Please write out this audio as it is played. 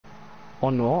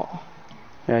On what?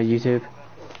 YouTube.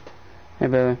 Hey,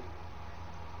 Billy.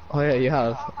 Oh yeah, you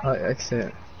have. I see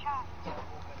it.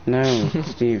 No,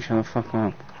 Steve, shut the fuck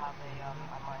up.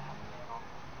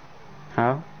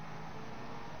 How?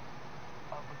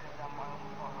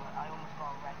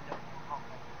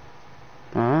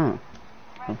 Ah.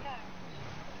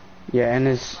 Yeah, and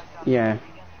it's... Yeah.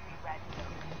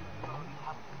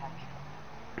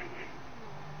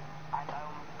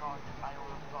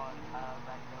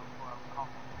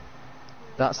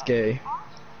 That's gay.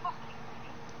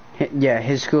 Yeah,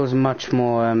 his school's much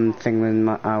more thing than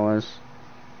ours.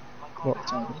 What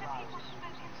time?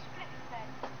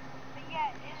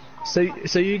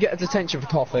 So you get a detention for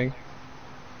coughing?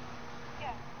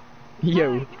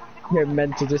 Yo,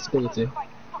 mental disability.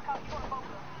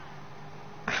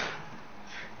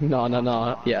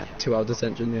 No. Yeah, 2-hour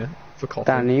detention. Yeah, for coughing.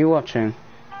 Dan, are you watching?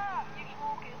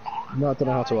 No, I don't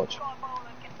know how to watch.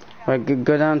 Right,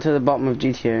 go down to the bottom of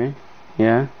GTA.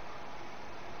 Yeah.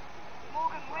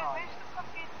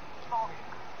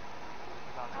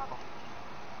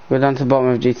 Go down to the bottom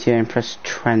of GTA and press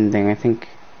trending, I think.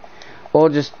 Or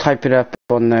just type it up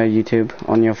on YouTube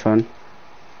on your phone.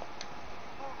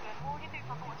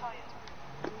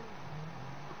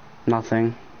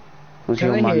 Nothing. What's Can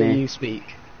your I money? hear you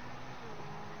speak?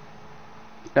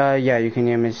 Yeah, you can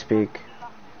hear me speak.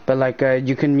 But like,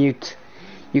 you can mute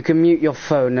your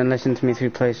phone and listen to me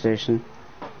through PlayStation.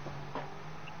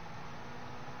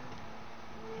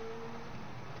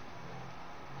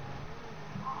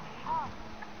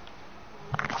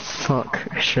 Fuck,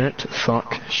 shit,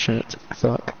 fuck, shit,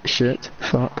 fuck, shit,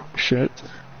 fuck, shit.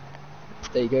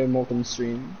 There you go, Morgan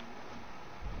stream.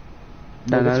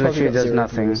 No, that literally does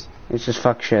nothing. Views. It's just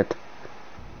fuck shit.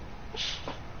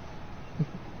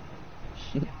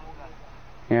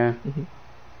 Yeah.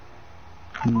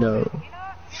 No.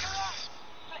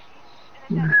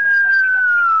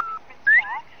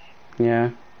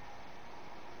 Yeah.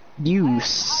 You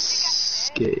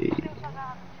skate.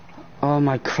 Oh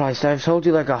my Christ, I've told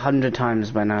you like 100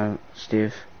 times by now,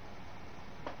 Steve.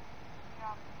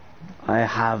 I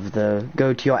have though.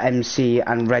 Go to your MC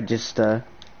and register.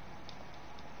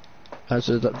 As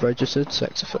a registered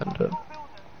sex offender.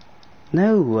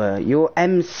 No, your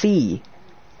MC.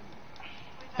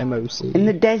 MOC. In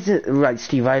the desert. Right,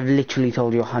 Steve, I've literally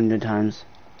told you 100 times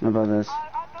about this.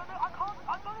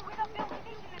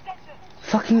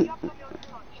 Fucking...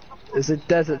 It's a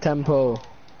desert temple.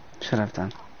 Shut up,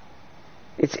 Dan.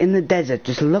 It's in the desert.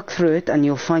 Just look through it and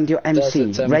you'll find your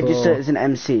MC. Register as an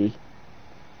MC.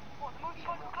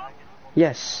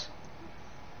 Yes.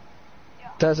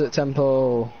 Desert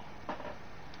temple.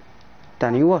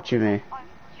 Dan, are you watching me?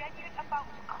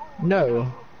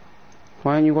 No.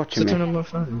 Why aren't you watching me? It's on my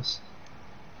phones.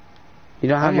 You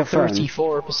don't have your phone?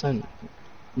 34%.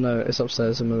 No, it's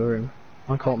upstairs in my room.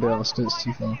 I can't be asked, it's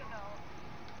too far.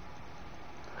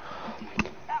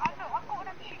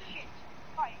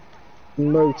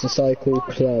 Motorcycle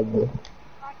club.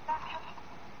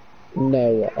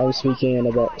 No, I'm speaking in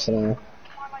a box now.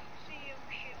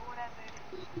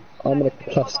 I'm in a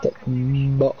plastic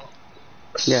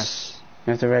box. Yes.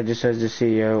 You have to register as the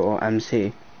CEO or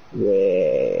MC.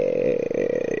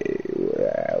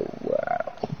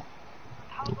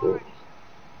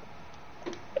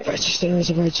 Register as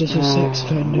a registered sex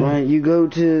offender. Right, you go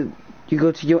to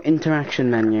your interaction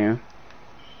menu.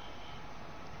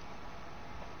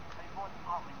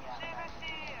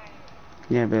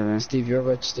 Yeah, Billy. Steve, you're a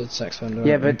registered sex offender.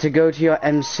 Yeah, but to go to your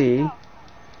MC,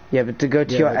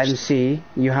 MC,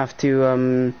 you have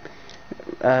to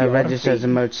register as a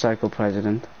motorcycle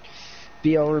president.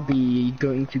 BRB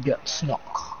going to get snock.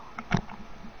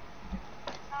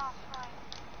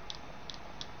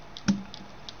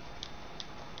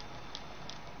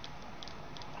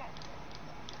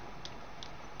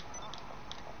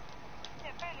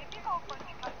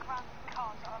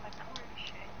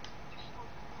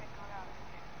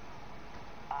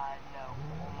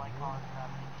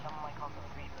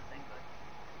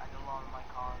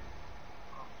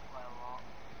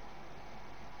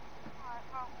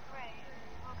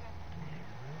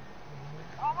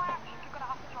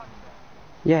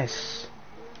 Yes.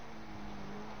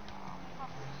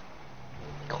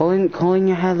 Calling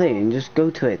your heli and just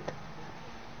go to it.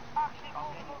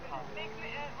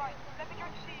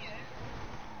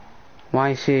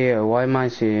 Why CEO? Why my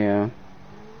CEO?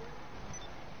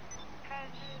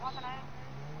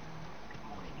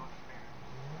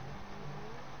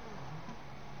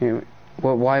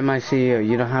 Well, why am I CEO?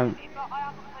 You don't have.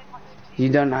 You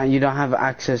don't have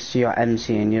access to your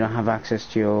MC and you don't have access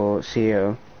to your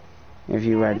CEO if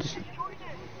you register.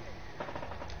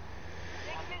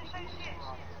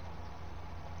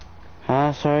 Huh?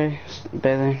 Sorry,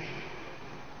 Bailey.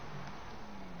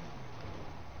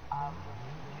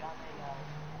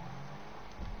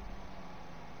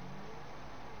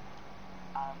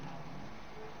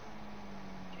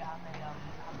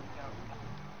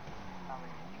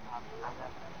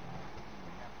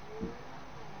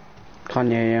 Can't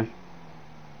hear you.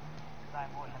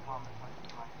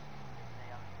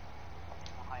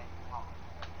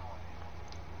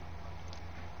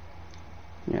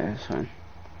 Yeah, that's fine.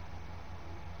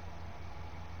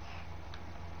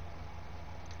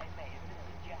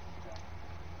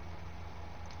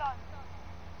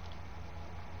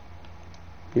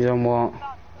 You done what?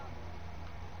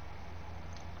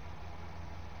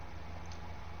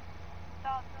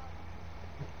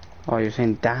 Oh, you're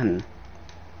saying Dan?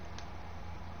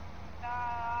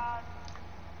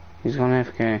 He's gone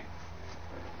AFK.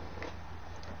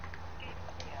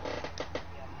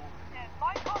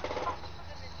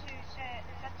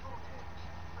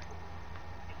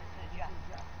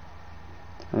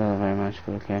 I don't know very much,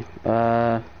 but okay.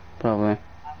 Probably.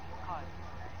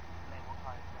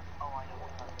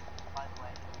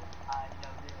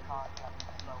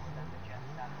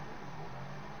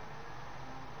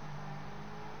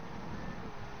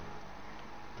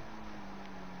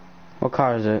 What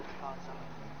car is it?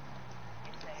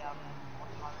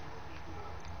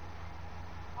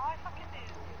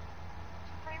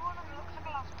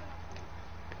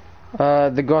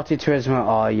 The Grotti Turismo.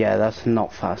 Oh yeah, that's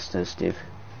not faster, Steve.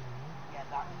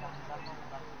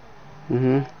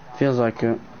 Feels like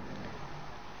it.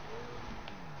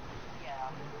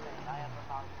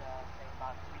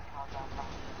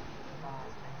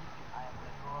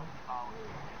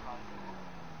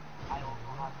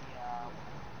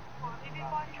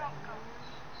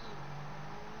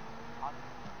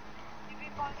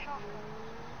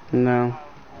 No.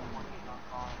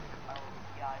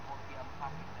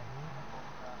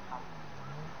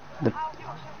 The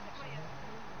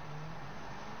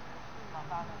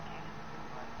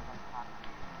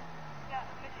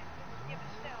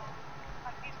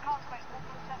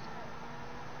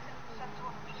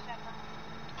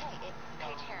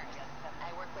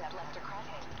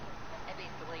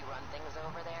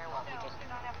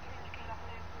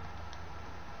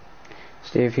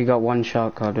Steve, you got one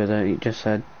shot card with it, you just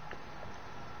said.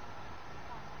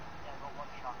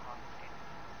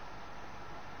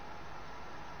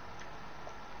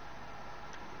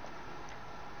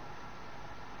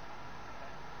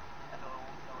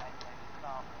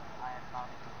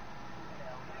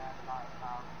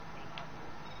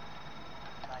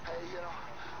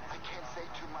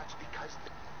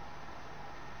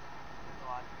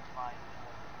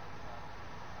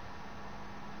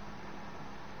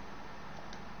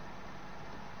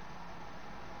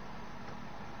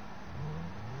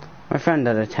 My friend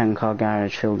had a 10-car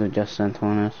garage filled with just sent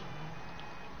on us.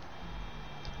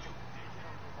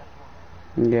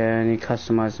 Yeah, and he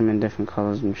customized them in different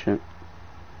colours and shit.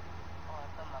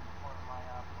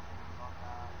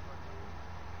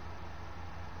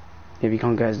 If you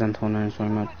can't get his dental nose very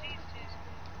much.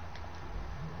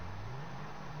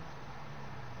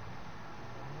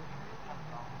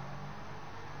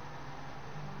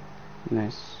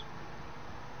 Nice.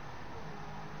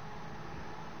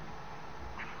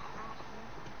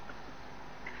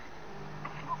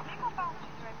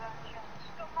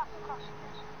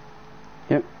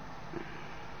 Yep.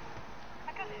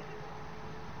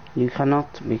 You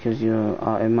cannot because you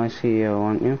are in my CEO,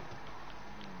 aren't you?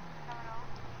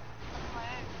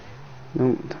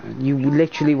 No, you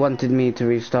literally wanted me to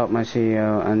restart my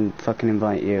CEO and fucking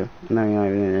invite you. Now you're not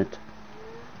even in it.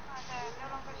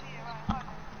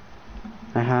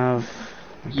 I have.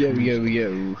 Yo, yo,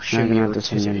 yo. Show I'm me gonna your have to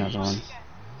send you another titties.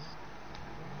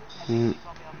 one.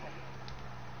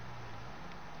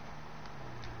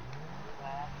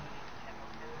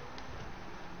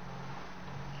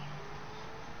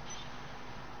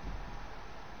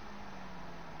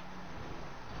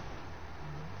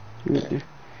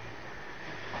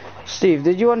 Steve,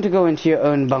 did you want to go into your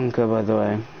own bunker, by the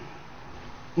way?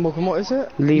 Morgan, what is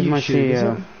it? Leave YouTube, my is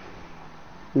CEO. it?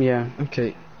 Yeah.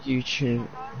 Okay, YouTube.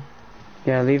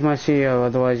 Yeah, leave my CEO,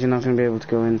 otherwise you're not going to be able to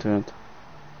go into it.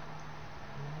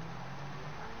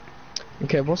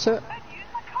 Okay, what's it?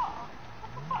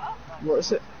 What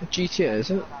is it? GTA, is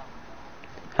it?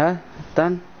 Huh?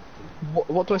 Done?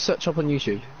 What do I search up on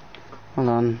YouTube? Hold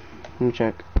on. Let me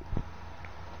check.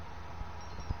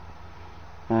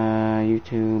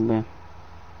 YouTube.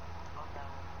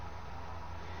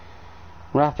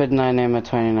 Rapid 9M at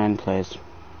 29 plays.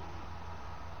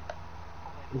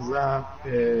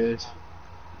 Rapid.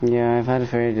 Yeah, I've had it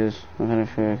for ages. I've had it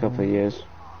for a couple of years.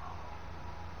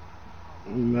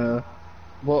 No.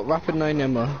 What, Rapid 9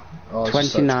 Emma? Oh, I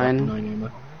just searched 29. Rapid 9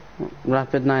 Emma.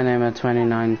 Rapid 9 Emma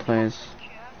 29, please.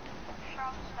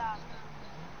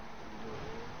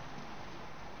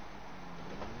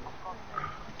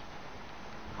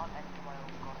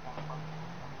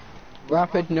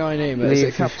 Rapid 9 Emma, is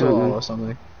it capital R or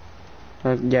something?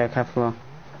 Yeah, capital R.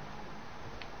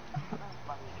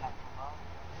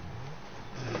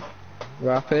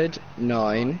 Rapid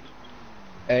 9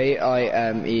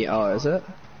 AIMER, is it?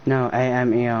 No,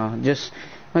 AMER. Just,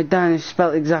 like, Dan, it's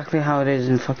spelled exactly how it is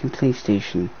in fucking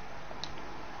PlayStation.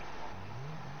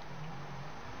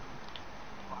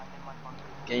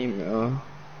 Gamer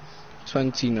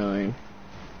 29.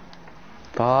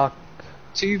 Fuck.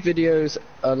 2 videos,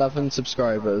 11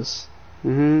 subscribers.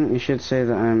 You should say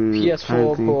that I'm PS4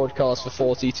 currently... broadcast for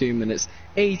 42 minutes,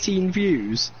 18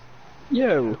 views.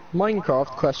 Yo,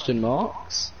 Minecraft question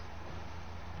marks.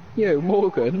 Yo,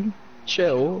 Morgan,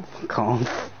 chill. Fuck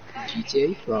off.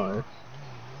 GTA 5.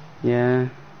 Yeah.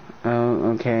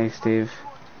 Oh, okay, Steve.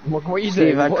 Morgan, what are you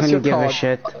Steve, doing? I What's couldn't your give card? a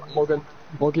shit. Morgan,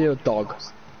 you're a dog.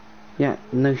 Yeah,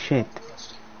 no shit.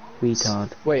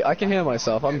 Retard. Wait, I can hear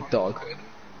myself, I'm a dog.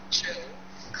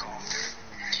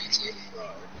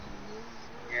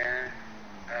 Yeah.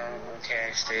 Oh,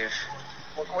 okay, Steve.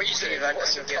 What are you doing? I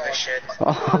couldn't give a shit.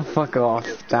 Oh, fuck off,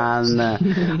 Dan.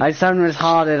 I sound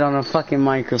retarded on a fucking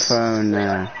microphone.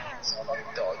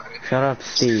 Shut up,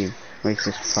 Steve.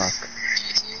 Racist fuck.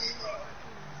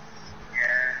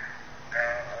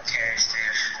 Okay,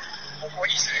 Steve. What are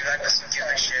you doing? I couldn't give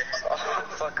a shit. Oh,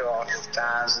 fuck off,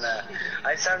 Dan.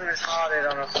 I sound retarded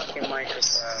on a fucking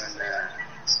microphone.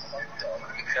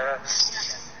 Shut up.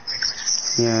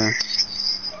 Yeah.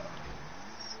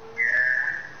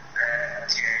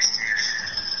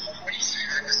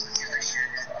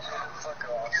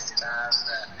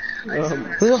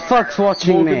 Who the fuck's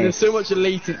watching Morgan, me? there's so much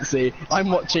latency.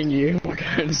 I'm watching you,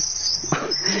 Morgan.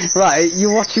 Right,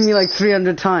 you're watching me like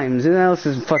 300 times. Who else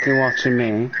is fucking watching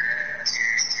me?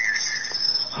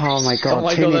 Oh my god, Oh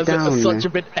my turn god, it there's down. such a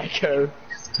big echo.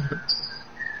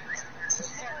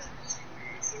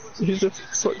 Who the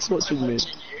fuck's watching me?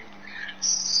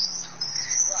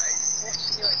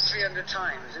 300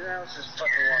 times. Who else is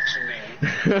fucking watching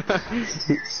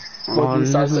me? Morgan,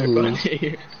 sounds so no.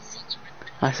 funny.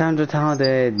 I sound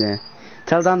retarded.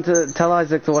 Tell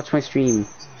Isaac to watch my stream.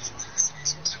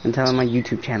 And tell him my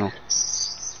YouTube channel.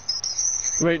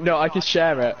 Wait, no, I can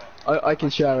share it. I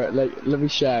can share it. Like, let me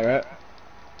share it.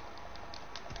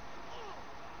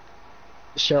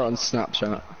 Share it on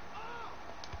Snapchat.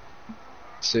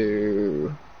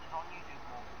 To...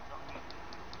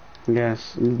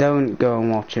 Yes, don't go and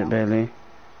watch it, Billy.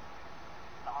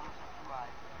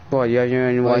 What, you have your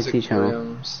own YT channel?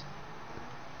 Williams.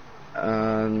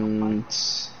 And...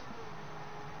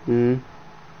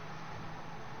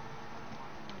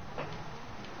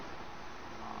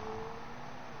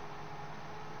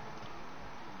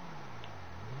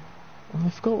 Oh, I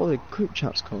forgot what the group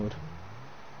chat's called.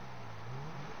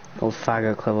 Called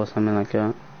Faggot Club or something like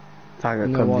that. Faggot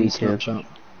No, Club on V2. Snapchat.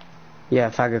 Yeah,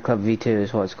 Faggot Club V2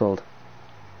 is what it's called.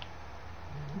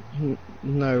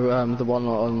 No, the one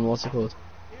on, what's it called?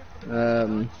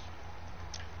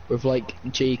 With like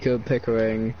Jacob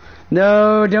Pickering.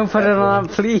 No, don't put it on,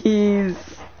 please.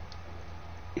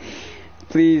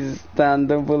 Please, Dan,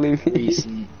 don't bully me.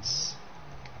 Recent.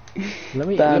 Let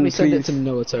me Dan, send it please. to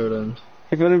Noah Toland.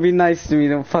 If you wanna be nice to me,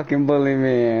 don't fucking bully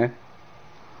me.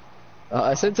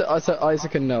 I sent it to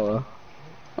Isaac and Noah.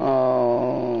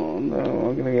 Oh no,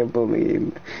 I'm gonna get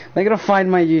bullied. They're gonna find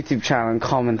my YouTube channel and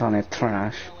comment on it,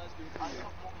 trash.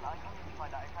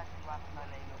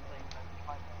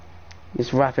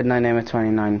 It's Rapid 9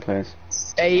 29, please.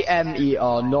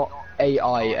 AMER, not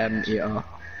AIMER.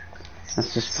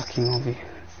 That's just fucking obvious.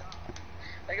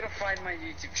 They're gonna find my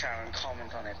YouTube channel and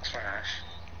comment on it, trash.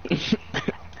 Fuck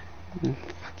you.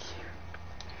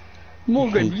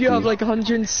 Morgan, you have like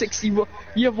 160. You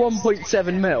have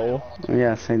 1.7 mil.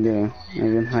 Yes, I do. I've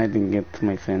been hiding it to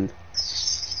my friend.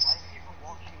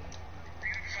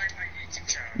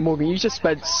 Morgan, you just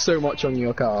spent so much on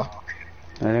your car.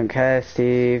 I don't care,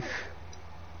 Steve.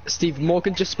 Steve,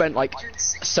 Morgan just spent like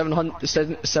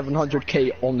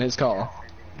 700k on his car.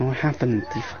 What happened,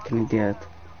 you fucking idiot?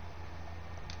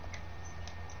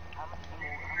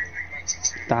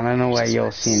 Dan, I don't know where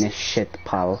you're seeing this shit,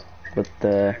 pal. With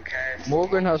the...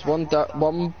 Morgan has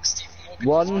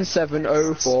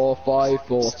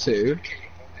 1704542.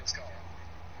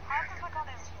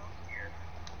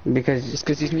 Because... It's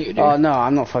because he's muted you. Oh no,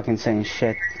 I'm not fucking saying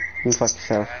shit. You fuck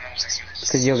yourself.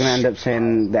 Because you're gonna end up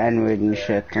saying the N-word and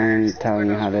shit and telling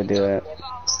you how to do it.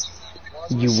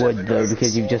 You would though,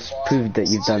 because you've just proved that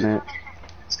you've done it.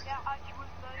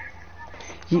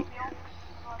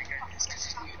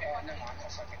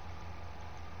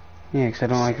 Yeah, 'cause I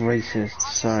don't like racists,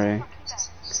 sorry.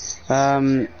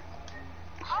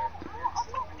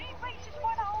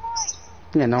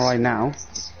 Yeah, not right now.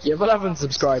 Yeah, but 11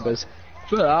 subscribers.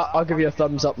 For that, I'll give you a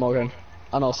thumbs up, Morgan.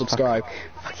 And I'll subscribe.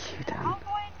 Fuck you, Dan.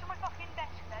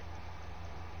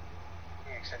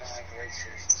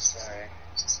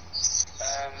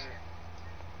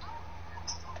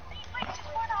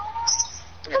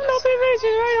 I'm not being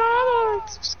racist right now.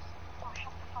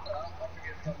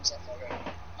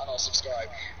 And I'll subscribe.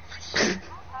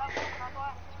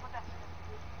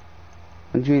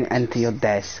 What do you mean enter your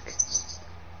desk?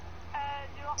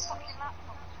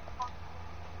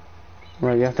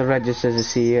 Right, you have to register as a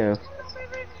CEO.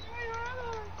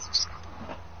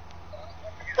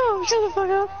 Oh, shut the fuck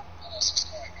up.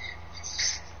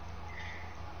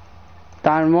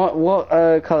 Dan, what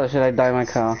colour should I dye my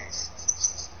car?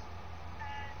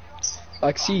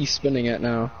 I can see you spinning it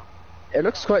now. It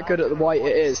looks quite good at the white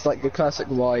it is, like the classic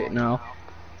white now.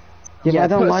 Yeah, but I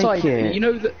don't put like aside, it. You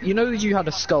know that you had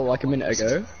a skull like a minute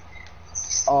ago?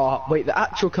 Oh, wait, the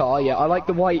actual car, yeah, I like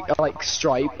the white like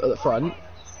stripe at the front.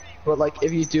 But like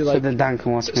if you do like So then Dan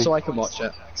can watch me. so I can watch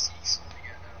it.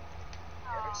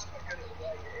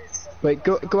 Wait,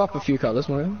 go up a few colours,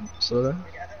 Mario. So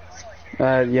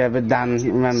Yeah, but Dan,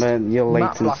 remember your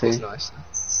matte black is latency. nice.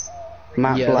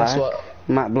 Matte Yeah, that's black. what.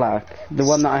 Matte black. The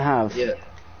one that I have. Yeah.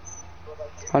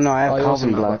 Oh no, I have I also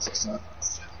carbon matte black.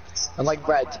 And like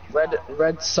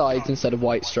red sides instead of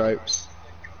white stripes.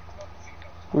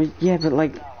 Well, yeah, but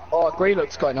like, Oh, grey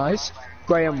looks quite nice.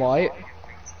 Grey and white.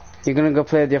 you're gonna go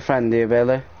play with your friend, do you,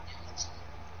 Bailey?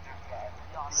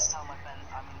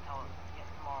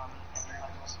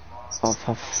 Oh,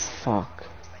 for fuck.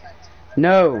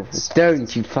 No!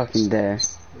 Don't you fucking dare.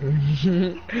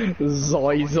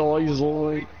 Zoi, zoi,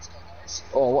 zoi.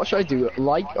 Oh, what should I do?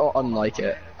 Like or unlike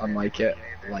it? Unlike it.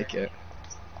 Like it.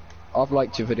 I've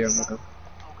liked your video, Morgan.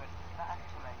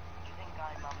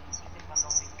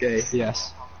 Okay,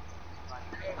 yes.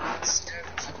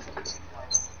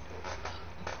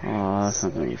 Oh, that's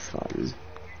not gonna be fun.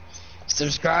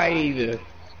 Subscribe!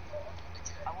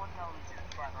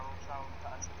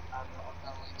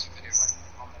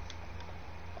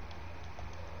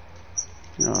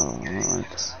 Oh,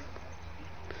 right.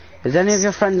 Is any of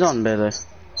your friends on, Bailey?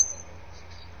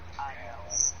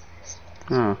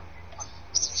 Oh.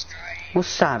 What's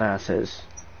sad asses?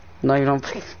 No, you don't.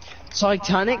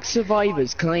 Titanic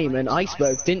survivors claim an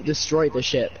iceberg didn't destroy the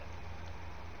ship.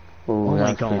 Oh, Oh my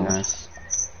that's pretty God. nice.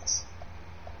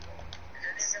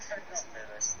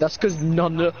 That's because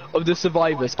none of the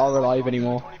survivors are alive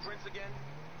anymore.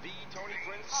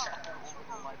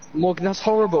 Morgan, that's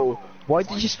horrible. Why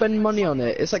did you spend money on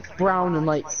it? It's like brown and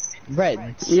like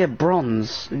red. Yeah,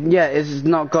 bronze. Yeah, it's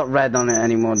not got red on it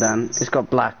anymore, Dan. It's got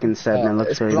black instead, and it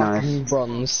looks it's really black nice. and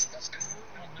bronze.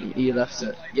 You left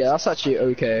it. Yeah, that's actually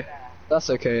okay. That's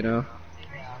okay now.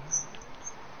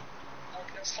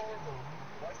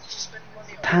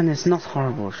 Dan, it's not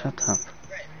horrible. Shut up.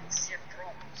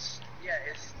 Yeah,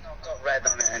 it's not got red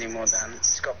on it anymore, Dan.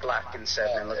 It's got black instead,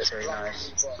 and it looks really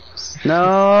nice.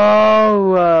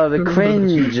 No, the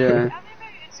cringe.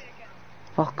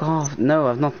 Fuck off. No,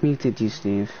 I've not muted you,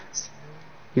 Steve.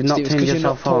 You've not Steve, turned you're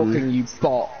yourself not on. talking, you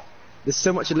bot. There's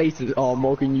so much later. Oh,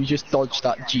 Morgan, you just dodged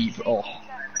that jeep. Oh,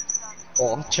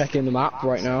 checking the map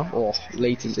right now. Oh,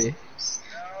 latency.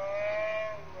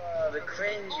 The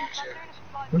cringe.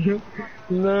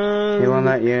 No. He won't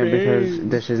let you because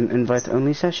this is an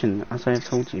invite-only session, as I have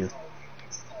told you.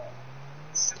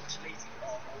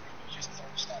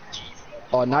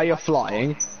 Oh, now you're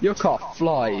flying. Your car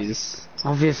flies.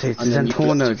 Obviously, it's a And then you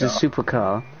Zentorno, flipped it's a your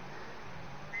supercar.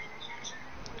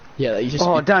 Yeah, you just.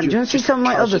 Oh, Dan, do you want to see just some of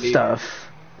my other casually- stuff?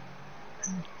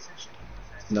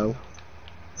 No.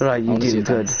 Right, I you wanna see do, your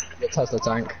good. tank. Your Tesla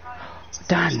tank.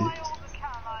 Dan!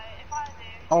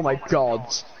 Oh my God.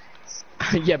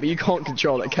 Yeah, but you can't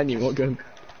control it, can you, Morgan?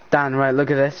 Dan, right,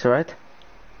 look at this, right?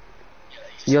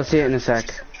 You'll see it in a sec.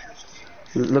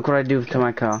 Look what I do to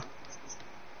my car.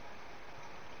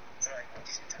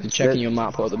 I'm checking your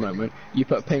map at the moment. You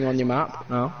put a ping on your map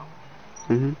now.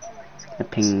 A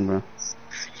ping, bro.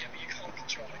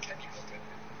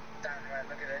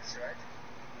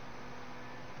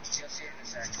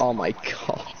 Oh my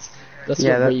God. That's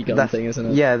Yeah, the ray gun that's, thing, isn't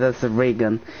it? yeah, that's the ray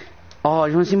gun. Oh,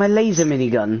 you want to see my laser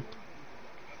minigun?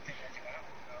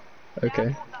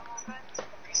 Okay.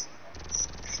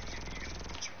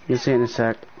 You'll see it in a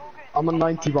sec. I'm on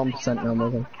 91% now,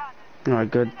 Morgan.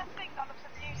 Alright, good.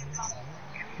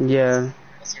 Yeah,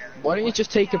 Why don't you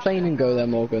just take a plane and go there,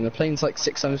 Morgan? The plane's like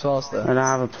 6 times faster. I don't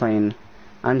have a plane.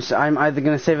 I'm either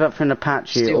gonna save up for an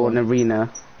Apache Steal or an one.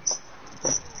 arena.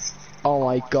 Oh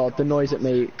my god, the noise it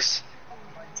makes.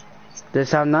 Does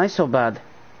it sound nice or bad,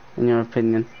 in your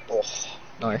opinion? Oh,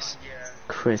 nice.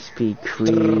 Krispy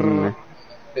Kreme.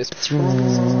 It's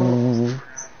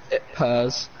it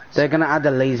purrs. They're gonna add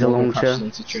a laser launcher.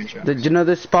 Do you know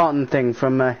the Spartan thing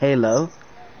from Halo?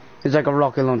 It's like a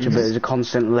rocket launcher, but it's a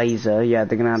constant laser. Yeah,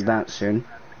 they're gonna add that soon.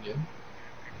 Yeah.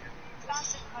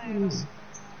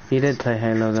 You did play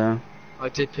Halo, though. I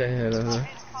did play Halo, though.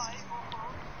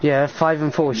 Yeah, 5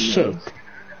 and 4 shit.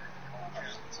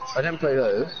 I didn't play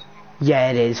those.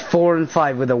 Yeah, it is. 4 and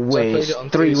 5 with a wish. So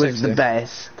 3 was 360. the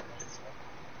best.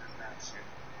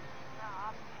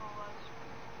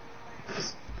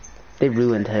 They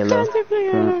ruined Halo.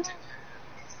 Right.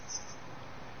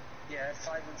 Yeah,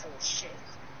 5 and 4 shit.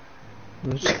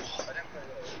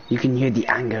 You can hear the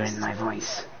anger in my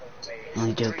voice.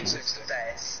 I'm joking. 3's the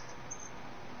best.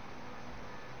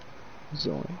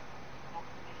 Zoe.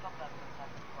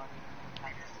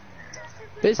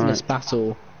 Business Right.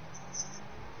 battle.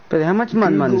 But how much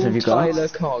muns have you got? Tyler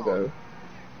Cargo.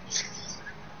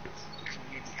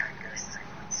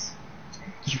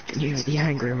 You can hear the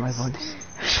anger in my voice.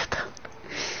 Shut up.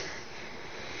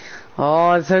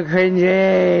 Oh, it's so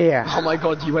cringy. Oh my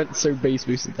god, you went so bass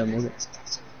boosted then, wasn't it?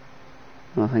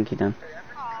 Oh, thank you, Dan.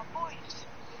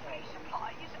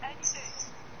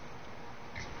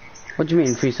 What do you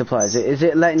mean free supplies? Is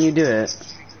it letting you do it?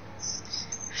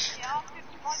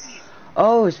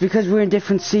 Oh, it's because we're in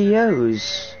different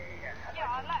CEOs.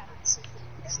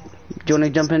 Do you want to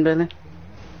jump in, Billy?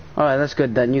 Alright, that's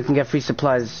good then. You can get free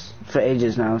supplies for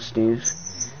ages now, Steve.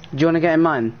 Do you want to get in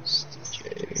mine?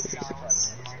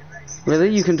 Really?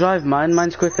 You can drive mine?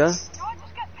 Mine's quicker.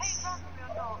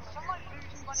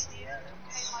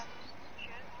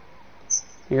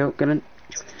 Yo, get in.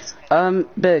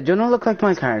 Billy, do you want to look like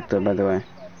my character, by the way?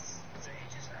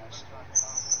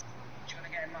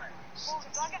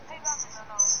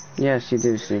 Yes, you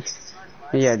do, Steve.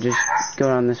 Yeah, just go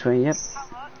around this way, yep.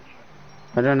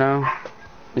 I don't know.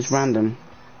 It's random.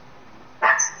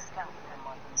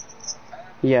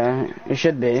 Yeah, it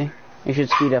should be. It should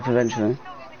speed up eventually.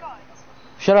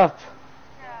 Shut up!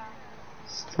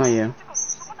 Oh, yeah.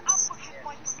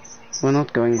 We're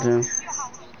not going to.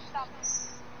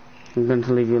 I'm going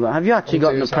to leave you alone. Have you actually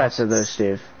got an oppressor though,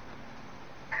 Steve?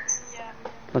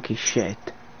 Lucky shit.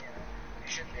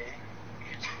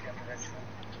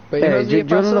 Wait, Hey, do you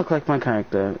want to look like my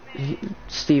character?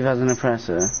 Steve has an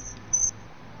oppressor.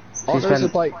 Oh, those are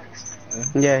like...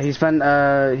 Yeah, he spent,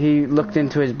 he looked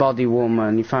into his body warmer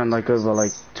and he found like over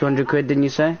like 200 quid, didn't you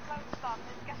say?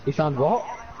 You found what?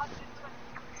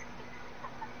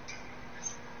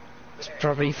 It's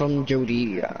probably from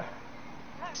Jodie.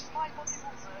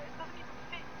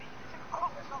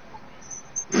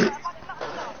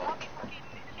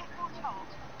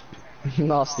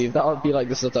 Nah, Steve, that would be like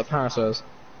the stuff that Paris wears.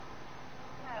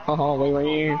 Haha,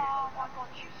 wait.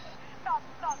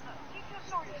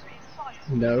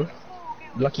 No.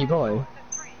 Lucky boy.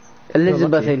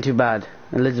 Elizabeth ain't too bad.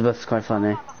 Elizabeth's quite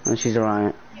funny. And she's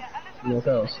alright. What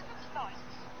else?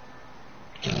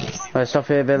 Right, stop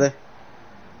here, Billy.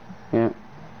 Yeah.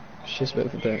 She's a bit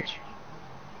of a bitch.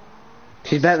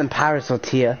 She's better than Paris or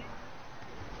Tia.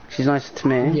 She's nicer to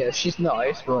me. Yeah, she's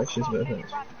nice, but like, she's a bit of a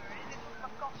bitch.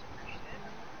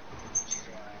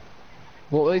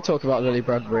 What will they talk about Lily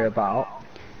Bradbury about?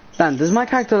 Dan, does my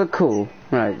character look cool?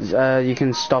 Right, you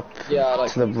can stop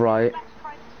like to the right.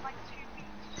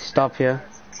 Stop here.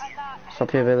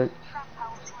 Stop here, Billy.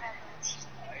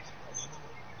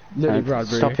 Lily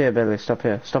Bradbury. Stop here, Billy. Stop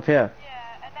here. Stop here.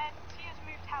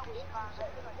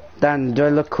 Dan, do I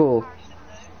look cool?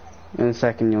 In a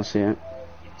second, you'll see it.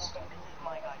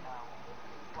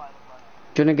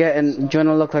 Do you wanna get in? Do you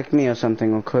wanna look like me or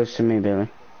something, or close to me, Billy?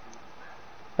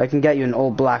 I can get you in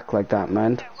all black like that,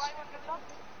 man.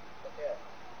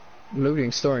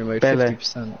 Loading story mode, Billy.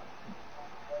 50%.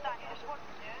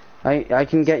 I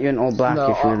can get you in all black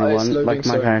No, if you really it's want, like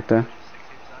my loading, character.